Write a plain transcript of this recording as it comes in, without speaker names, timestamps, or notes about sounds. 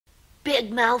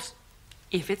Big mouth.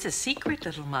 If it's a secret,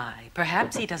 little My,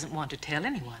 perhaps he doesn't want to tell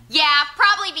anyone. Yeah,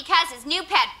 probably because his new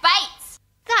pet bites.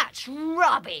 That's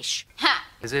rubbish. Huh.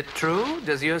 Is it true?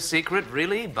 Does your secret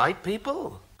really bite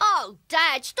people? Oh,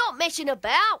 Dad, stop messing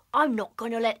about. I'm not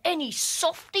going to let any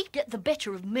softy get the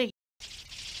better of me.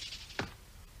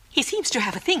 He seems to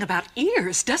have a thing about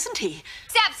ears, doesn't he?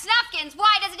 Except Snuffkins,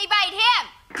 why doesn't he bite him?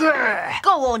 Grr.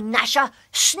 Go on, Nasher.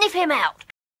 Sniff him out.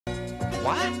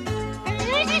 What?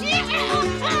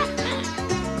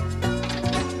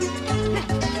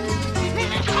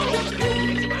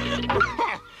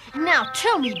 Now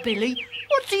tell me, Billy,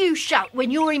 what do you shout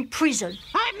when you're in prison?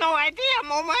 I've no idea,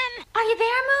 Moomin. Are you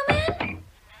there, Moomin?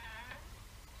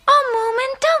 Oh,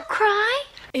 Moomin, don't cry.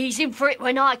 He's in for it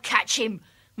when I catch him,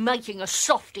 making a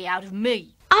softy out of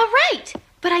me. All right,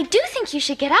 but I do think you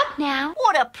should get up now.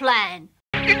 What a plan.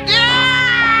 You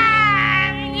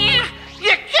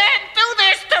can't do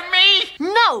this to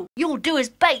me! No, you'll do as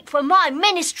bait for my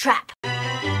menace trap.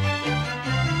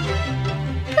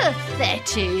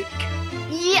 Pathetic.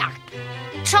 Yuck.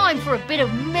 Time for a bit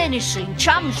of menacing,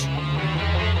 chums.